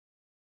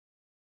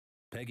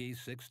Peggy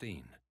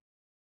 16.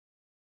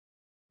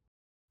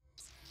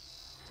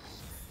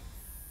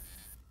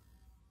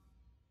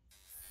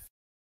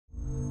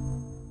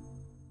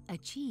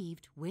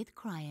 Achieved with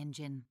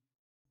CryEngine.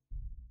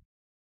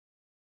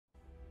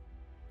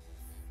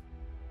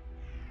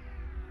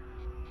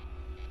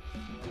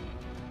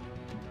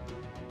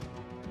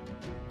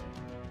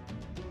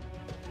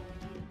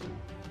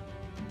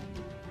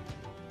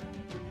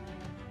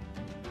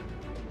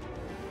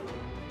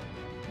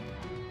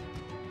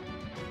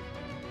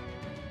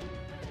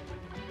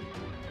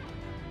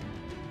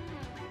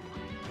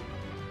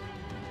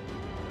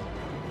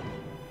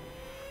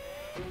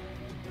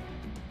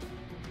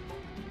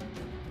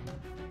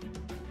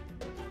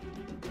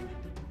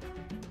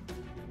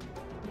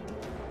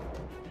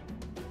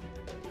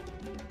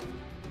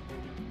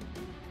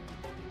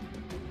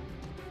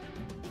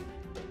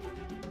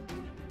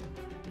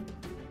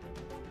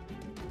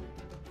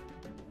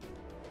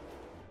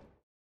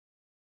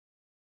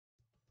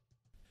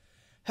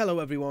 Hello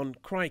everyone,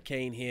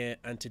 CryKane here,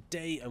 and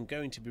today I'm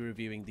going to be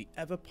reviewing the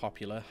ever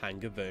popular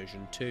HANGAR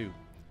version 2.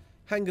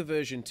 HANGAR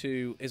version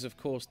 2 is of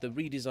course the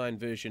redesigned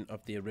version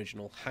of the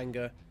original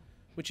HANGAR,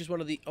 which is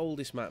one of the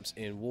oldest maps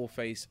in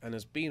Warface and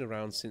has been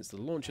around since the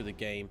launch of the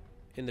game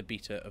in the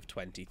beta of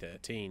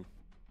 2013.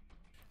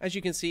 As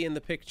you can see in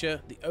the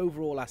picture, the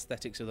overall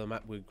aesthetics of the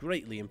map were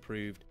greatly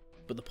improved,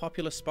 but the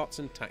popular spots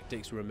and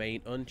tactics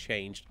remain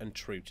unchanged and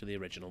true to the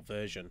original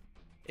version.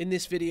 In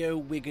this video,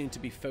 we're going to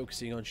be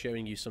focusing on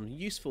showing you some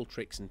useful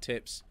tricks and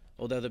tips,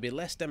 although there'll be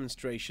less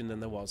demonstration than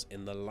there was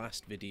in the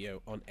last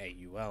video on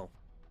AUL.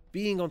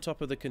 Being on top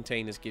of the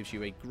containers gives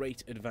you a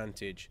great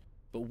advantage,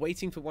 but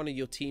waiting for one of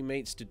your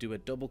teammates to do a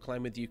double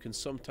climb with you can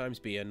sometimes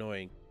be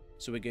annoying,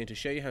 so we're going to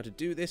show you how to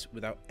do this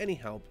without any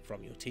help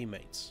from your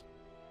teammates.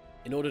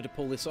 In order to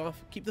pull this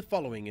off, keep the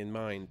following in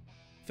mind.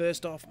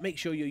 First off, make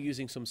sure you're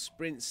using some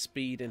sprint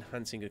speed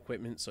enhancing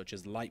equipment such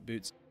as light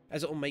boots,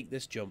 as it will make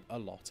this jump a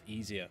lot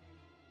easier.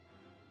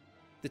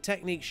 The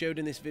technique showed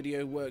in this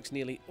video works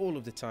nearly all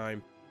of the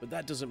time, but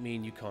that doesn't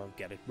mean you can't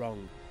get it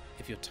wrong.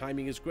 If your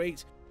timing is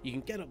great, you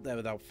can get up there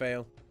without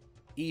fail,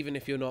 even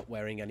if you're not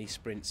wearing any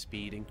sprint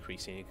speed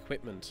increasing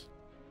equipment.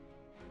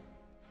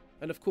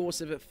 And of course,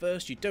 if at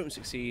first you don't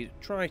succeed,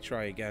 try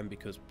again,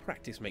 because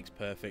practice makes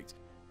perfect,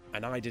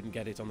 and I didn't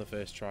get it on the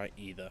first try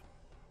either.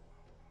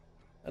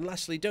 And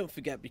lastly, don't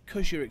forget,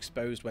 because you're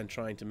exposed when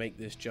trying to make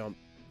this jump,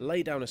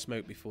 lay down a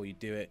smoke before you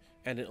do it,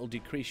 and it'll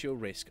decrease your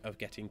risk of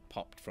getting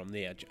popped from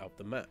the edge of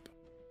the map.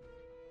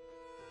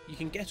 You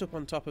can get up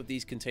on top of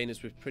these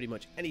containers with pretty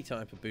much any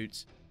type of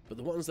boots, but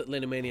the ones that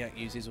Linomaniac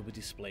uses will be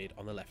displayed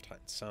on the left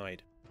hand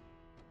side.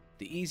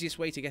 The easiest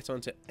way to get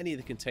onto any of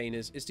the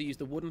containers is to use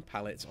the wooden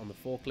pallets on the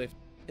forklift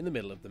in the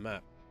middle of the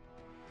map.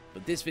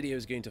 But this video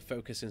is going to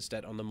focus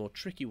instead on the more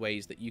tricky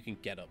ways that you can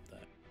get up there.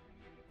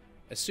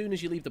 As soon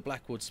as you leave the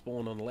Blackwood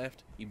spawn on the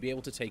left, you'll be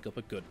able to take up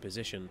a good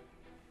position.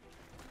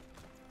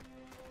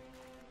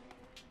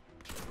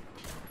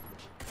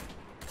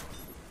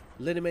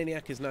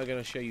 Linomaniac is now going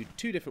to show you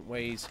two different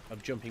ways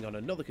of jumping on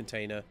another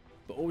container,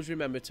 but always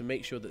remember to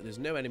make sure that there's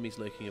no enemies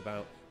lurking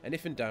about, and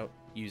if in doubt,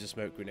 use a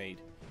smoke grenade.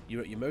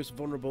 You're at your most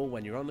vulnerable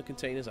when you're on the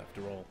containers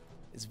after all.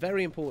 It's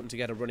very important to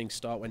get a running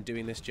start when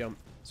doing this jump,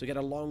 so get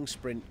a long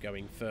sprint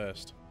going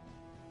first.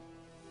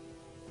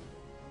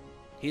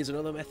 Here's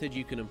another method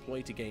you can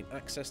employ to gain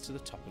access to the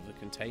top of the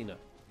container.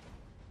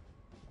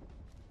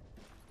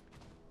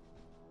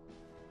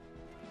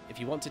 If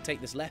you want to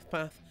take this left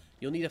path,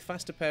 you'll need a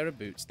faster pair of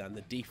boots than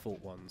the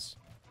default ones.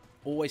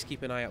 Always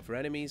keep an eye out for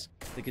enemies.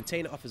 The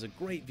container offers a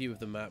great view of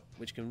the map,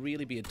 which can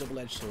really be a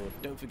double-edged sword.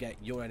 Don't forget,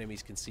 your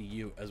enemies can see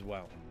you as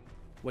well.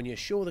 When you're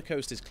sure the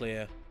coast is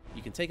clear,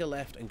 you can take a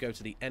left and go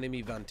to the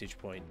enemy vantage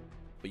point,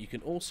 but you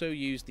can also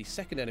use the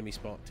second enemy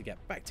spot to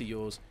get back to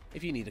yours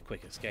if you need a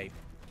quick escape.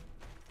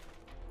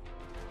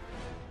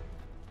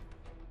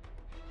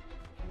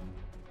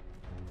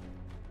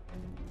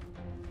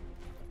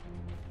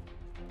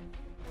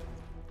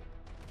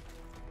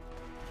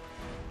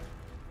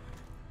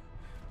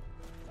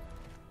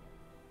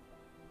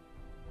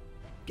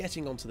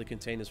 Getting onto the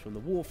containers from the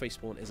Warface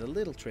spawn is a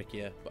little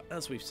trickier, but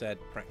as we've said,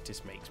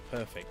 practice makes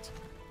perfect.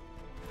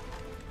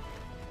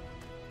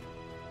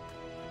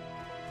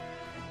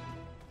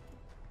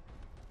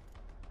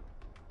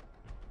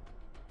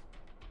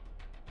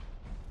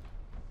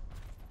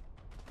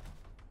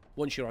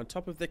 Once you're on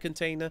top of the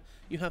container,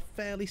 you have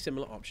fairly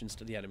similar options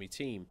to the enemy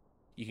team.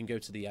 You can go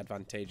to the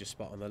advantageous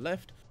spot on the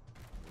left,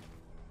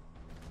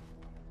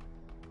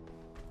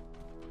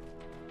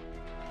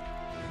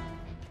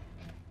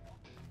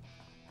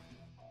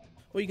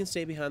 or you can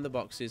stay behind the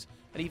boxes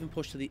and even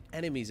push to the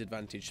enemy's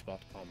advantage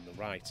spot on the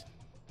right.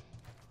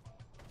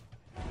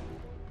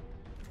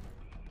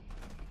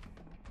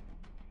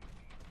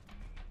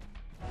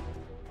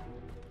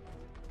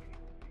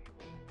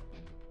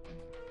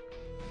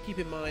 Keep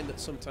in mind that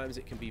sometimes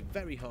it can be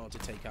very hard to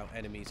take out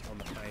enemies on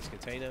the highest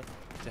container.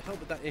 To help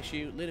with that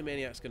issue,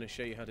 Linomaniac's going to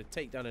show you how to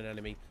take down an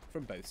enemy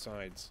from both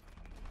sides.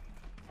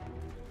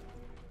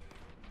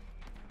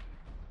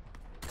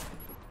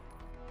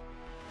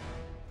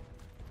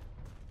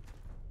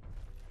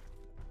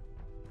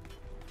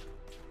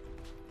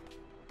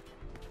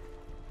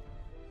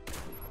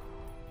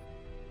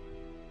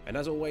 And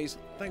as always,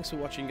 thanks for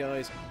watching,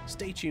 guys.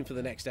 Stay tuned for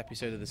the next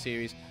episode of the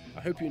series. I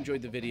hope you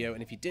enjoyed the video,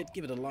 and if you did,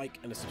 give it a like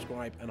and a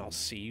subscribe, and I'll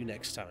see you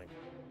next time.